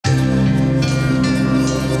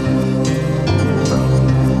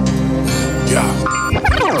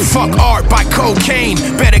Fuck art by cocaine.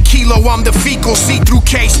 Better kilo, I'm the fecal, see-through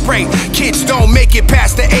K-spray. Kids don't make it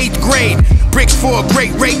past the 8th grade. Bricks for a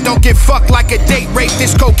great rate, don't get fucked like a date rape.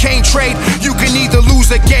 This cocaine trade, you can either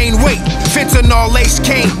lose or gain weight. Fentanyl, lace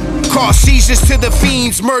cane, cause seizures to the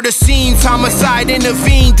fiends. Murder scenes, homicide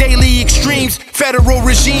intervene. Daily extremes, federal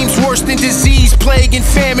regimes worse than disease, plague and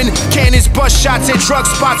famine. Cannons, bus shots at drug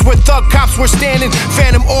spots where thug cops were standing.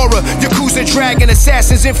 Phantom aura, Yakuza dragon,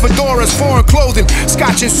 assassins in fedoras. Foreign clothing,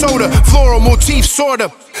 scotch and soda, floral motif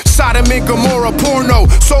sorta. Sodom and Gomorrah porno,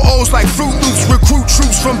 so O's like Fruit Loops. Recruit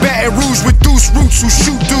troops from Baton Rouge with deuce roots who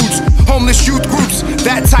shoot dudes. Homeless youth groups,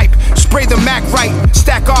 that type. Spray the Mac right,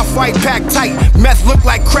 stack off white, pack tight. Meth look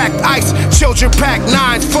like cracked ice. Children pack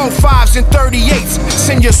 9s, 4 5s and 38s.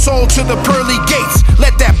 Send your soul to the pearly gates,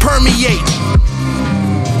 let that permeate.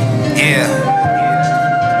 Yeah,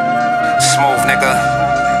 smooth nigga.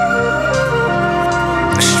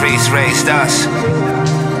 The streets raised us.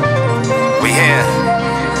 We here.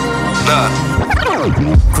 Look.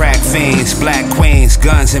 Crack fiends, black queens,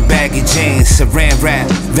 guns and baggy jeans. Saran wrap,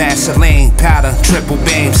 Vaseline, powder, triple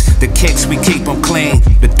beams. The kicks, we keep them clean.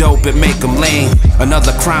 The dope, it make them lean.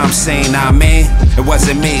 Another crime scene, I mean. It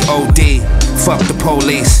wasn't me, OD. Fuck the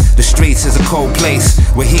police. The streets is a cold place.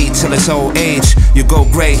 With heat till it's old age. You go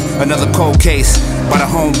gray, another cold case. By the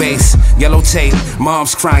home base, yellow tape.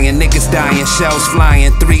 Moms crying, niggas dying, shells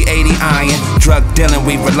flying. 380 iron, drug dealing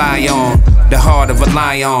we rely on. The heart of a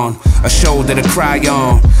lion, a shoulder to cry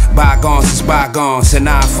on. Bygones is bygones, an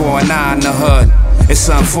eye for an eye in the hood. It's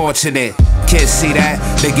unfortunate. Kids see that,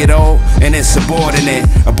 they get old, and it's subordinate.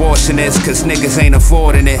 Abortion is cause niggas ain't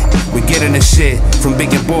affording it. We getting the shit from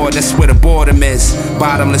being bored, that's where the boredom is.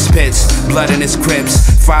 Bottomless pits, blood in his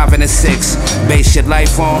crips, 5 and a 6. Base your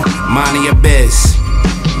life on, mind your biz.